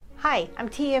Hi, I'm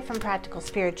Tia from Practical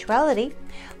Spirituality.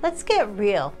 Let's get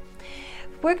real.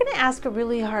 We're going to ask a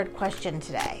really hard question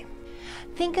today.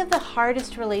 Think of the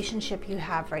hardest relationship you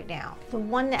have right now, the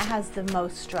one that has the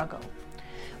most struggle.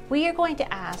 We are going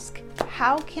to ask,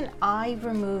 how can I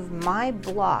remove my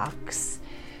blocks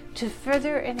to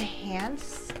further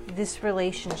enhance this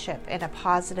relationship in a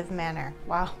positive manner?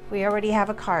 Wow, we already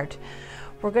have a card.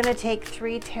 We're going to take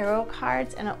 3 tarot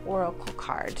cards and an oracle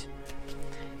card.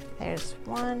 There's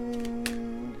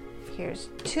 1, here's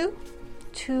 2,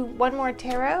 one more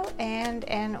tarot and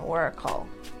an oracle.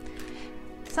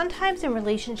 Sometimes in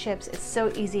relationships, it's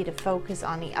so easy to focus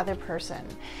on the other person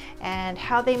and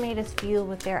how they made us feel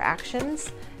with their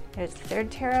actions. There's the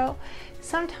 3rd tarot.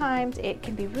 Sometimes it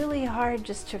can be really hard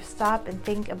just to stop and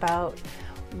think about,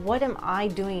 what am I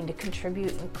doing to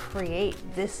contribute and create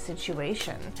this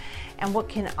situation? And what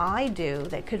can I do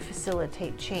that could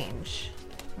facilitate change?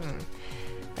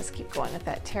 Let's keep going with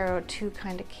that tarot. 2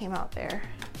 kind of came out there.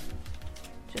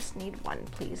 Just need 1,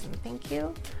 please, and thank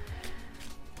you.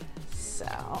 So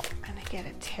I'm gonna get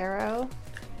a tarot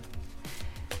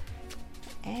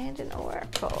and an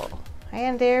oracle.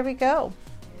 And there we go.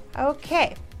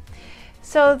 Okay,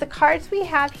 so the cards we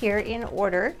have here in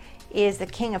order is the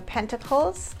King of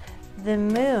Pentacles, the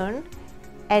Moon,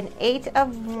 an 8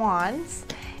 of Wands,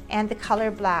 and the color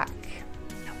black.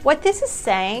 What this is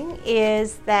saying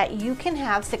is that you can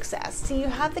have success. So you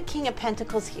have the King of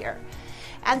Pentacles here.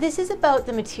 And this is about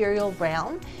the material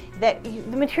realm. The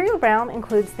material realm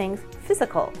includes things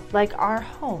physical, like our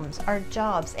homes, our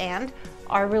jobs, and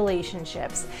our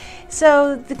relationships.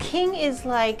 So the King is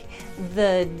like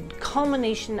the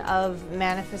culmination of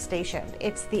manifestation.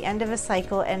 It's the end of a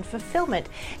cycle and fulfillment.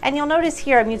 And you'll notice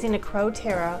here I'm using a crow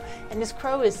tarot, and this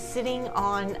crow is sitting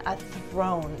on a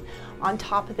throne on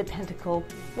top of the pentacle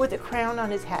with a crown on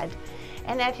his head.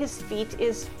 And at his feet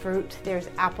is fruit. There's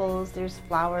apples, there's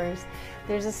flowers,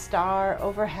 there's a star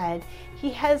overhead. He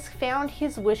has found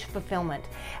his wish fulfillment.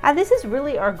 And this is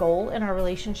really our goal in our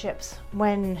relationships.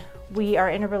 When we are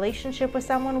in a relationship with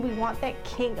someone, we want that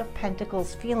King of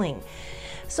Pentacles feeling.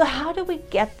 So how do we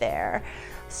get there?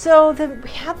 So we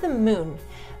have the Moon.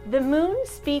 The Moon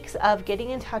speaks of getting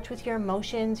in touch with your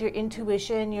emotions, your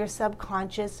intuition, your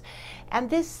subconscious. And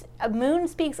this Moon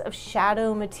speaks of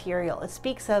shadow material. It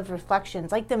speaks of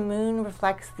reflections, like the moon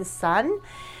reflects the sun.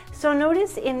 So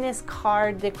notice in this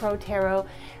card, the Crow Tarot,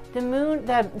 the moon,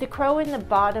 the crow in the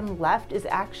bottom left is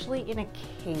actually in a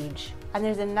cage. And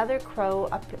there's another crow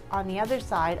up on the other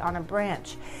side on a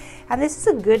branch. And this is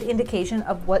a good indication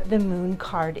of what the Moon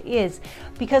card is,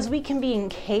 because we can be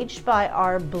encaged by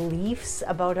our beliefs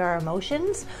about our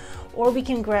emotions, or we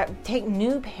can take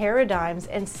new paradigms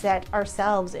and set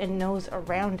ourselves and those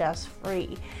around us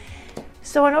free.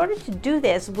 So in order to do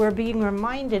this, we're being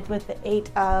reminded with the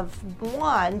 8 of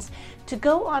Wands to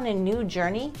go on a new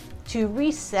journey, to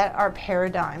reset our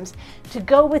paradigms, to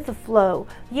go with the flow.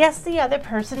 Yes, the other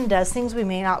person does things we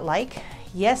may not like.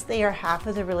 Yes, they are half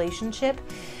of the relationship.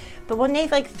 But when they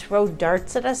throw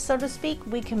darts at us, so to speak,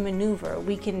 we can maneuver,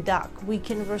 we can duck, we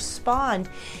can respond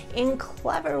in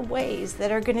clever ways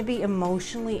that are going to be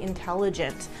emotionally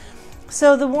intelligent.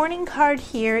 So the warning card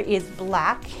here is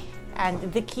black,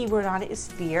 and the key word on it is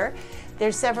fear.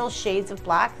 There's several shades of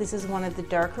black. This is one of the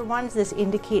darker ones. This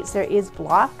indicates there is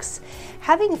blocks.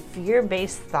 Having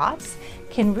fear-based thoughts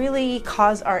can really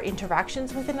cause our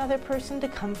interactions with another person to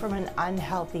come from an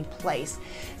unhealthy place.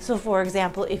 So for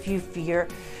example, if you fear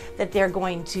that they're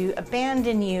going to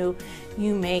abandon you,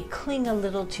 you may cling a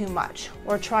little too much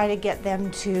or try to get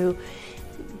them to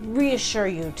reassure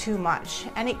you too much,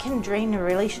 and it can drain the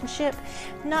relationship.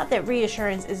 Not that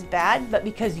reassurance is bad, but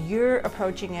because you're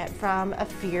approaching it from a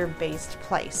fear-based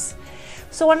place.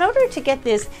 So in order to get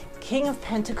this King of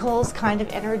Pentacles kind of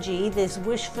energy, this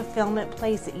wish fulfillment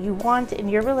place that you want in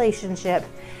your relationship,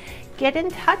 get in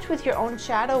touch with your own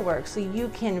shadow work so you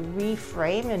can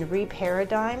reframe and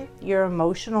reparadigm your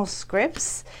emotional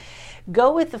scripts.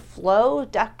 Go with the flow,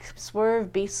 duck,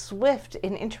 swerve, be swift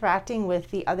in interacting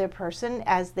with the other person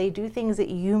as they do things that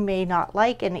you may not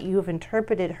like and that you have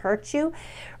interpreted hurt you.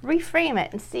 Reframe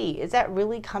it and see, is that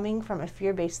really coming from a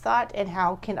fear-based thought, and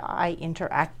how can I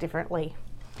interact differently?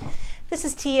 This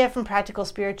is Tia from Practical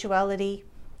Spirituality.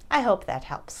 I hope that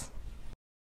helps.